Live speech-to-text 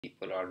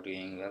people are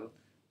doing well.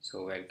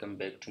 So welcome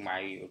back to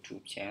my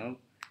YouTube channel.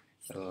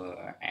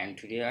 And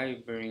today I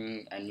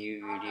bring a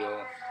new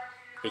video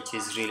which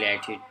is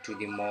related to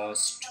the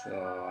most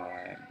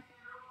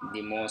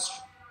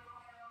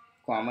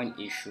common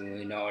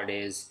issue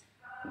nowadays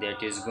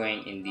that is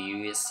going in the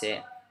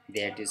USA,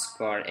 that is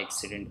car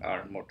accident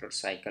or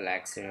motorcycle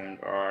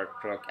accident or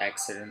truck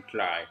accident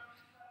lie.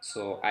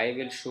 So I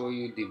will show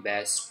you the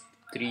best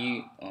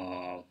three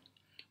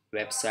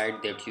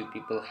website that you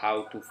people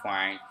how to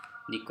find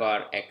the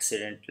car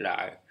accident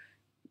lie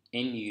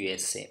in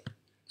USA.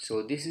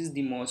 So this is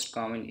the most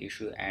common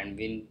issue, and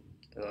when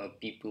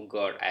people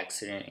got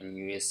accident in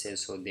USA,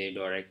 so they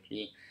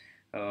directly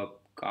uh,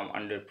 come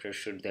under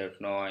pressure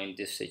that no, in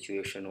this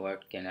situation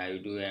what can I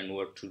do and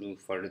what to do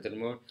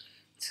furthermore.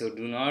 So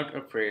do not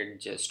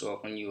afraid, just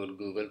open your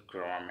Google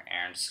Chrome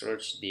and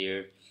search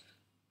there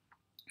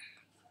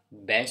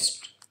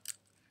best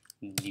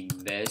the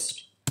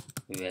best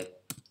web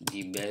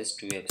the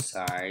best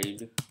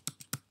website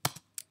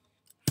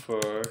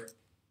for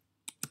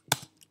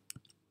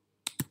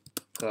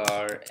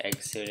car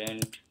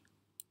accident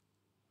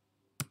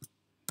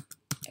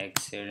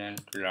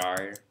law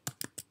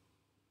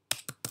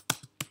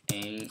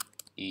in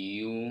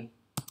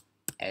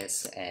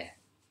USA.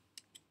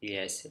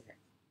 USA.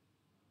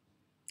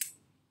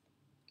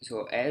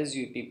 So as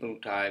you people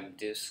type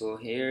this, so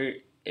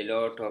here a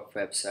lot of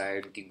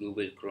website the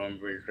Google Chrome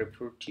will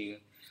refer to you.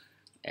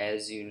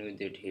 As you know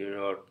that here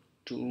are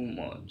too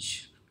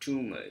much,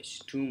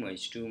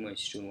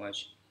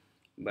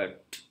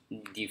 but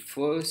the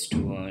first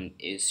one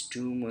is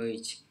too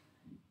much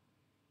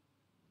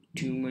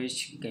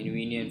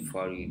convenient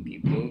for you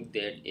people,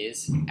 that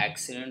is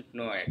accident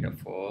no at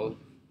all,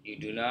 you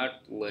do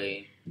not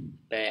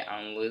pay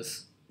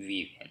unless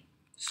we win.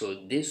 So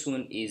this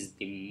one is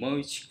the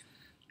much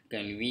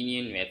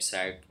convenient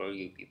website for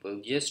you people.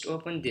 Just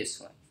open this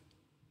one.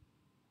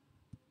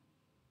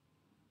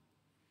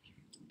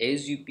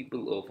 As you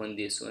people open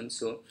this one,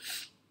 so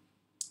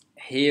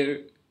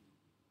here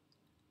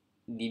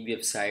the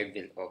website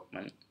will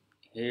open.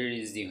 Here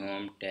is the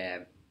home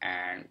tab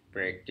and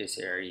practice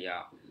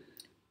area,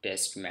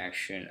 test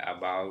mention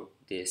about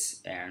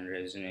this and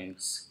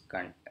resonance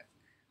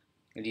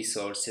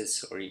resources,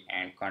 sorry,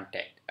 and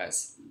contact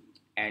us.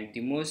 And the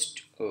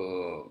most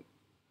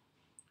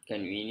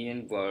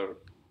convenient word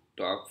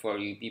talk for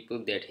you people,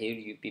 that here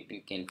you people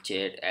can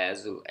chat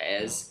as well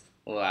as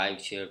live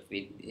chat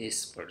with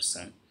this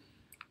person.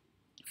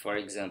 For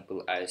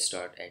example, I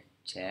start a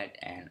chat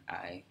and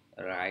I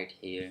write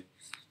here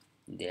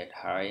that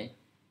hi,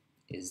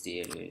 is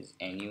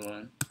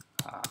anyone,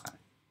 hi,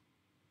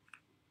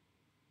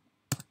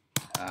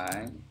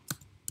 hi,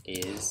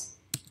 is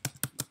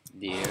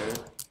there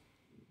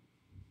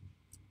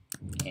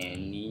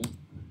any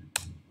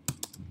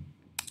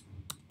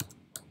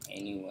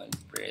anyone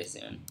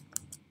present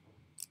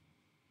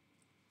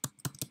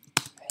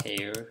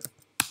here.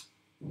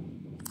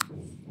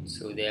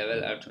 So they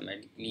will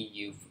automatically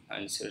give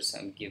answer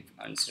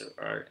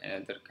or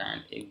another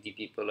kind if the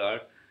people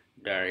are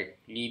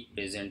directly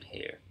present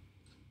here.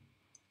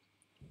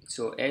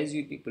 So as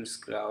you people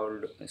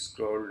scroll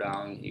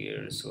down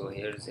here, so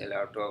here's a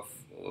lot of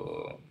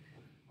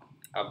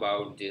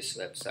about this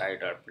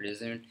website are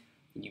present.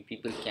 You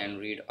people can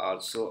read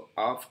also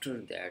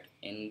after that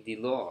in the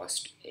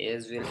last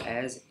as well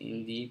as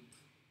in the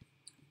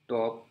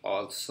top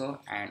also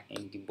and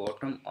in the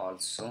bottom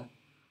also.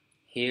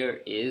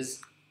 Here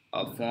is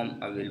a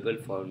form available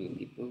for you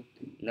people.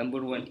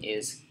 Number one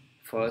is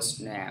first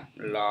name,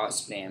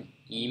 last name,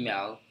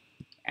 email,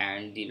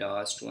 and the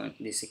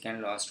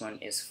second last one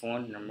is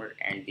phone number,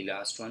 and the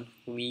last one,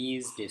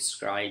 please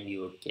describe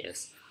your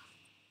case.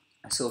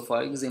 So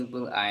for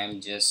example, I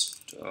am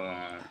just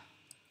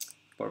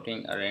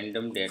putting a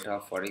random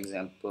data, for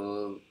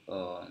example,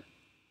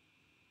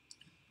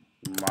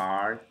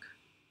 Mark,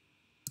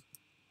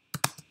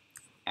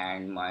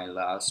 and my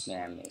last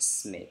name is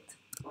Smith.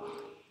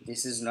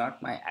 This is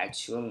not my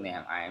actual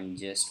name, I am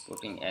just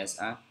putting as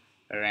a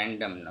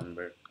random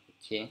number.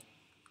 Okay,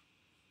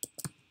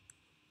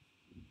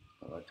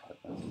 what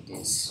happened to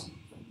this?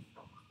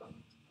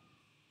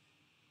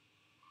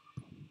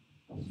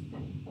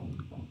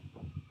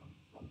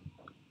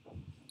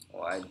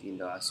 Why the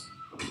last?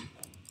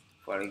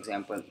 For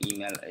example,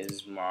 email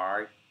is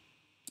Mark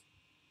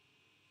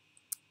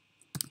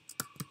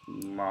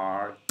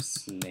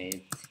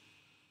Smith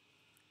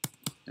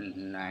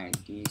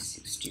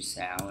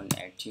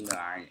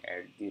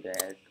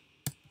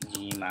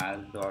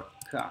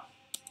 906789@gmail.com,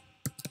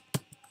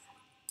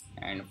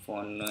 and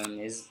phone name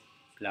is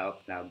blah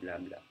blah blah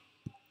blah.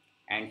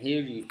 And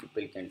here you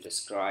people can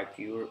describe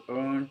your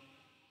own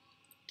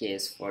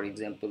case. For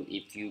example,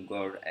 if you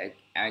got an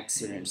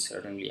accident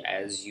suddenly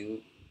as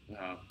you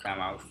come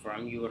out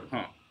from your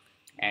home,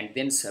 and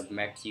then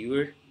submit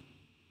your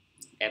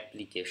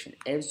application.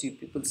 As you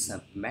people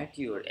submit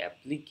your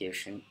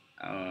application,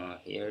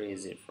 here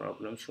is a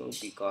problem show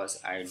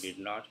because I did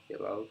not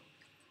fill out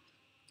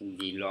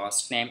the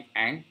last name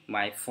and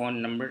my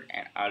phone number,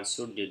 and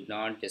also did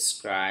not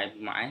describe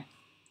my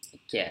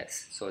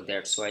case, so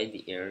that's why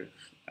the error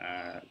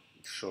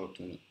showed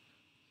me.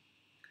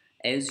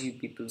 As you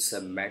people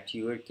submit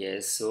your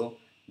case, so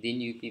then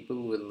you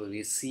people will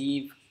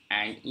receive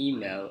an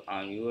email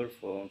on your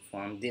phone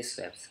from this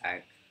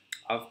website.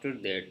 After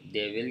that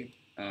they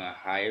will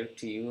hire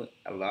to you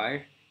a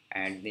lawyer,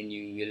 and then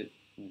you will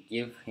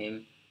give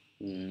him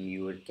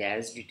your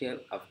case detail.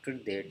 After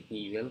that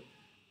he will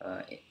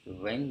uh,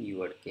 win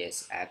your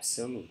case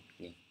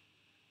absolutely.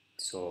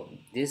 So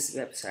this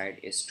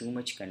website is too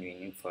much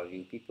convenient for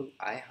you people.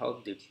 I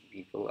hope that you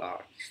people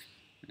are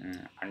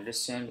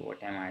understand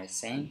what am I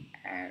saying,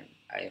 and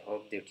I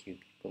hope that you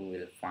people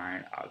will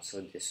find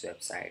also this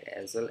website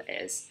as well.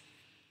 As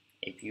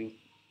if you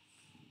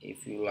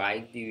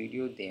like the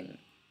video, then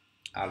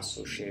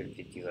also share it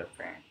with your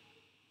friend.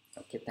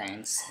 Okay,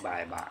 thanks,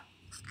 bye bye.